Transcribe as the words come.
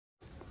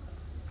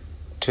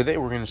Today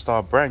we're going to install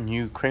a brand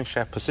new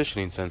crankshaft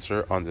positioning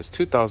sensor on this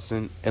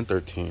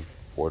 2013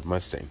 Ford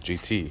Mustang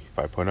GT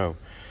 5.0.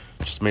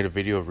 Just made a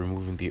video of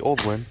removing the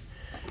old one.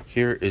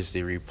 Here is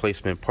the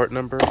replacement part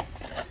number,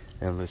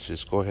 and let's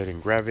just go ahead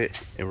and grab it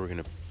and we're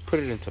going to put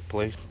it into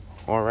place.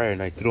 Alright,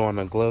 and I threw on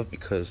a glove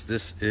because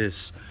this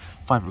is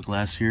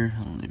fiberglass here.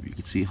 I don't know if you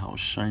can see how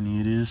shiny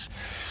it is.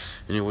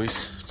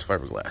 Anyways, it's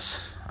fiberglass.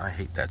 I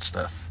hate that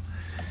stuff.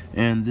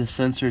 And this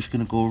sensor is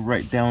going to go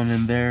right down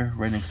in there,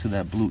 right next to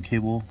that blue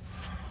cable,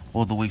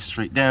 all the way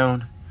straight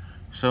down.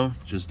 So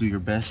just do your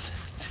best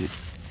to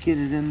get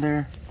it in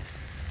there.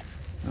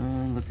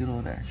 Look at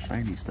all that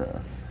shiny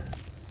stuff.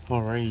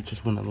 Alright, you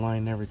just want to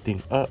line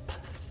everything up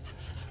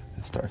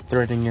and start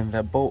threading in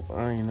that bolt.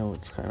 I know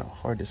it's kind of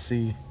hard to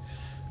see,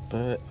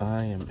 but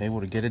I am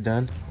able to get it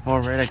done.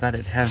 Alright, I got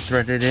it hand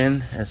threaded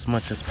in as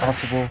much as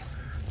possible.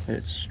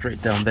 It's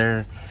straight down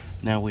there.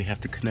 Now we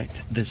have to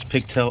connect this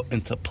pigtail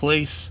into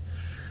place.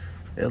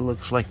 It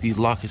looks like the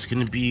lock is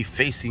going to be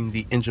facing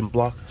the engine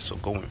block, so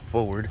going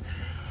forward.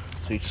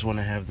 So you just want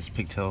to have this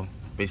pigtail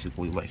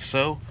basically like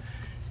so,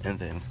 and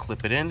then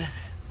clip it in.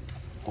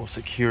 We'll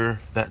secure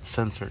that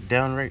sensor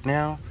down right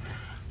now.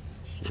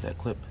 See that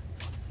clip?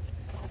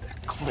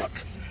 That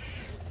click.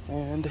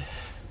 And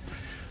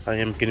I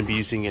am going to be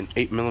using an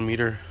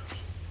 8mm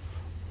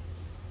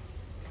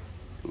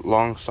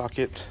long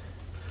socket,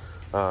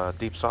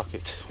 deep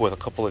socket with a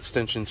couple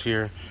extensions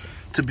here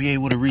to be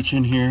able to reach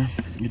in here.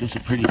 It is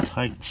a pretty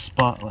tight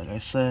spot, like I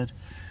said,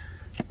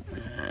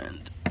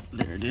 and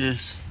there it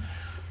is.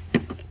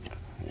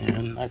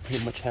 And I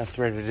pretty much have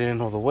threaded it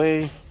in all the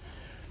way.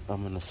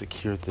 I'm gonna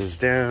secure this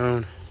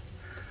down.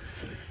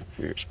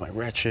 Here's my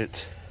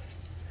ratchet,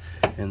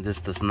 and this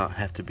does not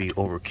have to be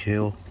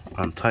overkill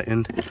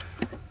untightened.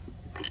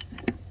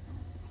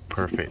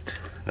 Perfect,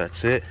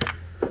 that's it.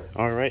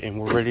 All right, and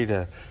we're ready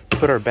to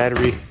put our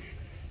battery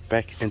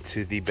back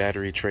into the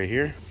battery tray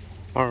here.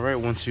 All right,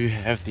 once you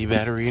have the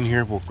battery in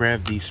here, we'll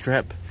grab the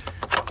strap,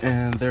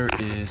 and there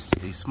is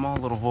a small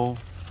little hole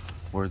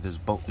where this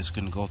bolt is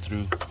going to go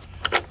through.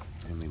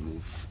 Let me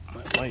move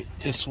my light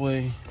this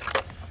way.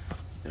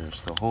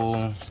 There's the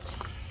hole,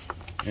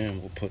 and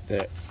we'll put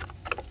that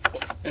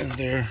in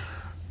there,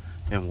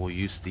 and we'll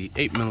use the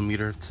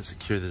 8mm to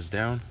secure this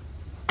down.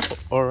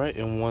 All right,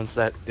 and once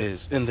that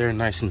is in there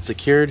nice and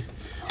secured,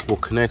 we'll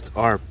connect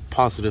our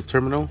positive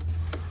terminal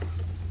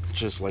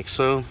just like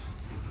so.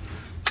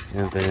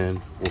 And then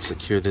we'll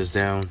secure this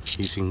down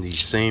using the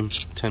same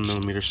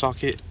 10mm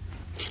socket,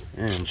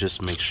 and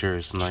just make sure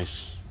it's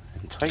nice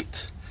and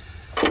tight.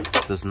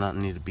 It does not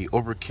need to be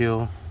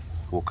overkill.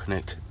 We'll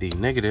connect the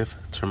negative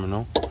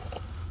terminal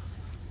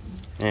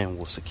and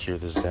we'll secure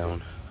this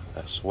down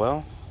as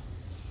well.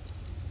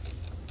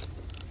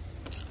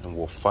 And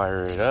we'll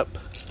fire it up.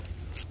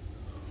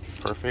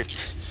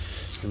 Perfect.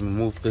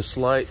 Remove this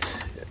light.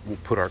 We'll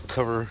put our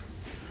cover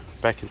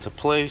back into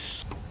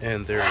place,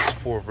 and there's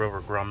 4 rubber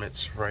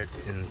grommets right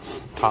in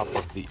top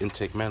of the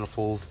intake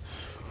manifold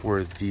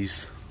where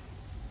these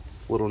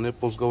little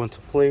nipples go into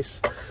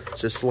place.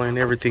 Just line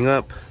everything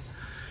up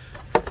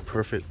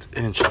perfect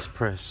and just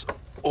press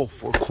all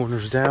 4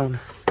 corners down,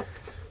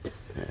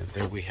 and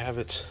there we have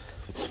it.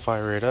 Let's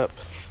fire it up.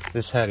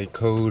 This had a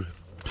code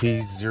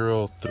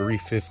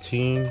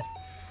P0315,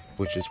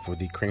 which is for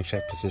the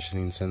crankshaft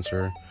positioning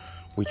sensor.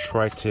 We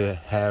tried to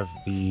have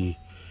the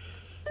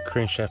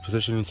crankshaft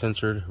positioning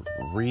sensor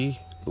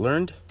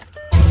relearned.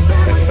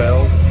 It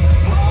failed,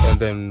 and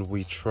then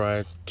we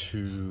tried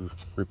to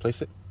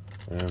replace it,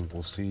 and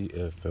we'll see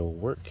if it'll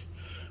work.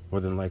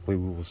 More than likely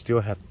we will still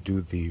have to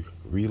do the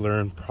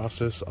relearn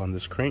process on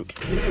this crank,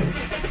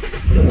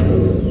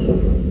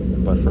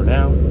 but for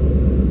now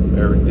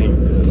everything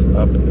is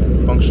up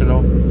and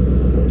functional.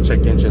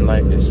 Check engine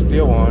light is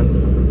still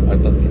on. I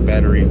thought the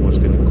battery was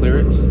going to clear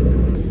it,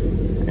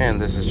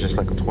 and this is just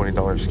like a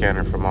 $20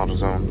 scanner from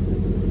AutoZone.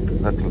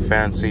 Nothing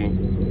fancy.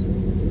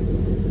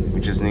 We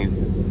just need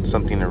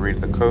something to read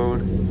the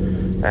code.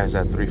 As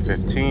at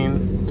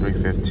 315,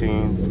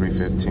 315,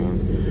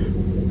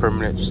 315.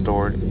 Permanent,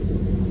 stored,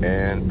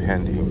 and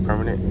pending.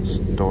 Permanent,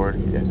 stored,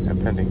 yeah,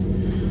 and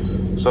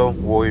pending. So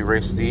we'll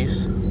erase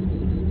these.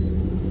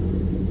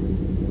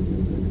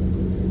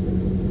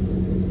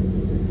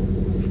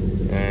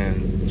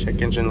 And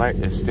check engine light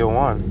is still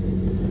on.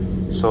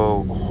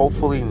 So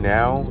hopefully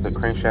now the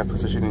crankshaft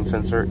positioning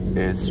sensor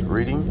is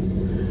reading,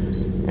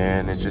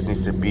 and it just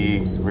needs to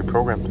be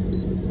reprogrammed.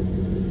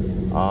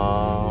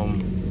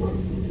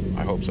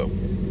 I hope so.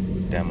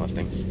 Damn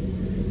Mustangs.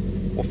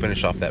 We'll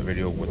finish off that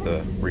video with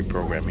the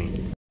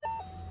reprogramming.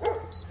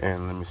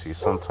 And let me see,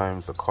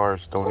 sometimes the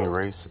cars don't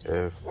erase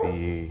if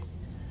the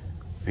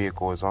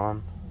vehicle is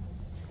on.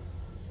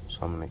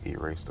 So I'm going to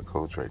erase the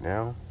codes right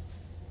now.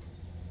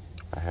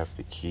 I have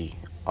the key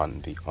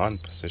on the on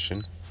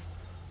position.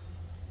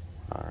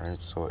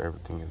 Alright, so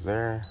everything is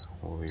there.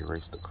 We'll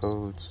erase the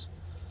codes.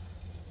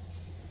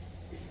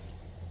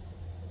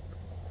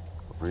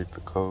 Read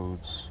the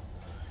codes.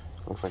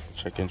 Looks like the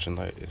check engine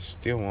light is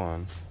still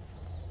on.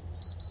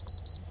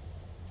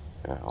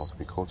 Yeah, all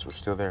 3 codes are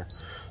still there.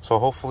 So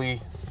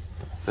hopefully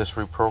this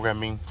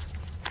reprogramming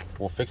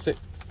will fix it,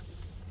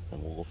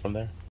 and we'll go from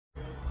there.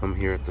 I'm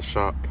here at the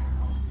shop.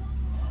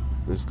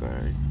 This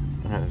guy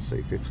had to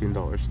say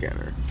 $15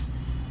 scanner,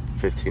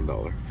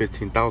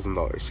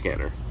 $15,000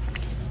 scanner,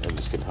 and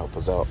this can help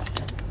us out.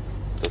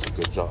 Does a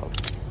good job.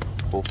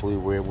 Hopefully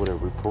we're able to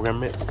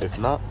reprogram it. If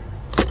not,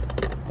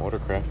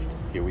 Motorcraft,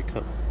 here we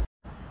come.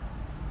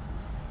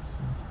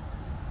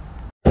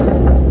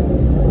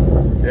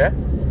 Yeah?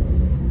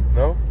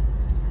 No?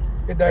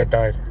 It died. It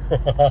died.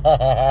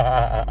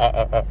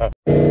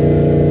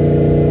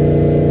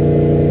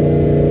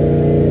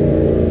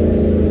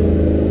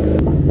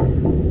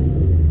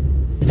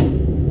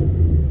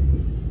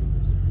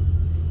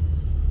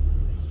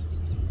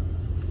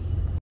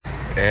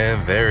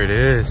 And there it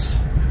is.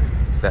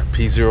 That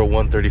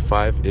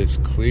P0135 is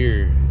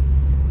clear.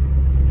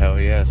 Hell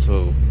yeah.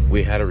 So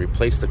we had to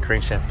replace the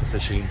crankshaft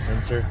positioning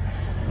sensor,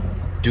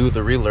 do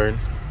the relearn.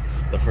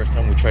 The first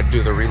time we tried to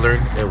do the relearn,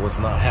 it was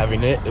not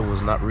having it. It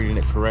was not reading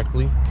it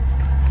correctly.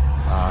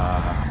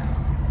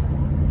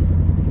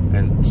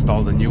 And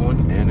installed a new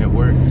one, and it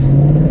worked.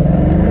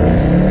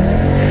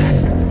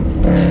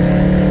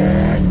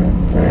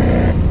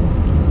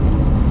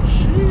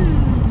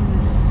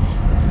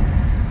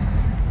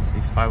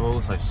 These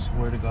 5.0s, I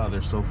swear to God,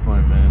 they're so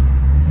fun, man.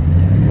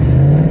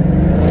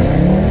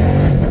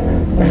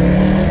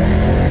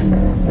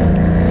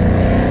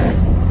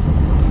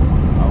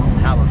 I was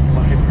hella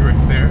sliding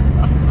right there.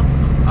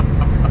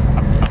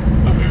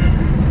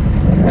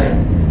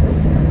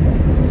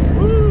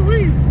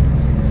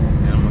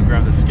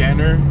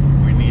 Scanner,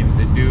 we needed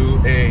to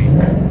do a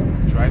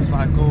drive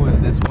cycle,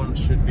 and this one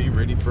should be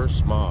ready for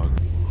smog.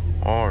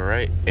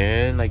 Alright,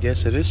 and I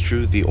guess it is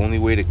true, the only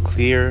way to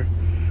clear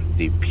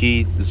the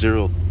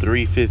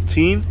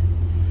P0315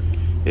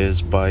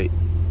 is by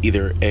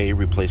either A,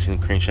 replacing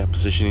the crankshaft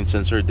positioning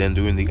sensor, then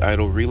doing the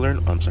idle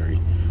relearn,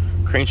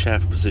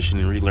 crankshaft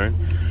positioning relearn,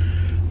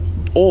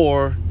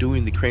 or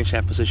doing the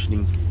crankshaft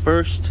positioning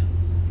first,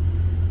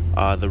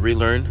 the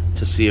relearn,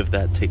 to see if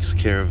that takes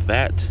care of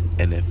that,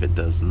 and if it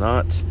does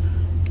not,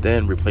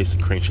 then replace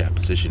the crankshaft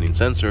positioning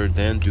sensor,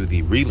 then do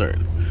the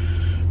relearn.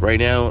 Right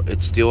now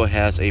it still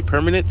has a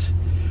permanent,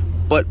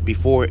 but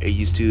before it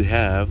used to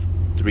have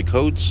 3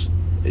 codes.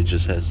 It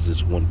just has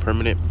this one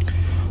permanent.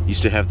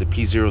 Used to have the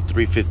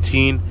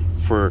P0315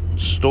 for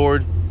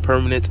stored,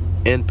 permanent,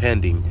 and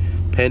pending.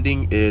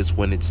 Pending is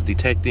when it's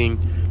detecting,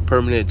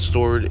 permanent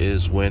stored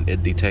is when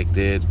it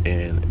detected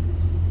and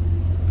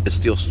it's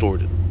still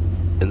stored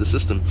in the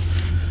system,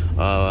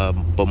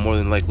 but more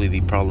than likely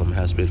the problem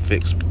has been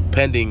fixed.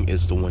 Pending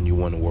is the one you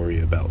want to worry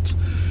about.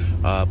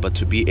 But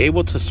to be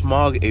able to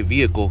smog a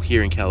vehicle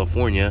here in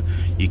California,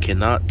 you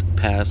cannot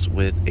pass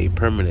with a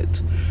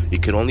permanent. You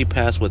can only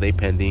pass with a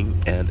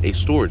pending and a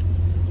stored,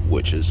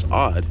 which is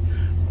odd,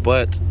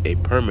 but a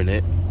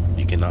permanent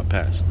you cannot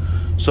pass.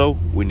 So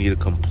we need to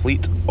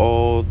complete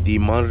all the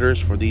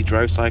monitors for the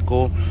drive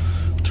cycle,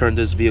 turn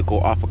this vehicle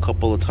off a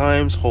couple of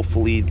times.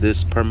 Hopefully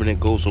this permanent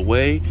goes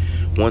away.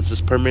 Once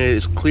this permanent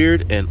is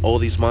cleared and all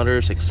these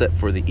monitors except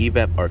for the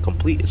evap are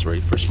complete, it's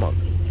ready for smog.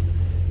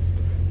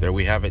 There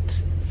we have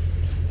it.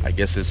 I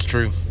guess it's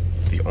true.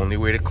 The only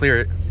way to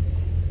clear it,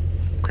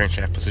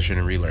 crankshaft position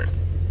and relearn.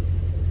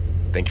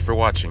 Thank you for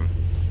watching.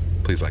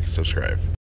 Please like and subscribe.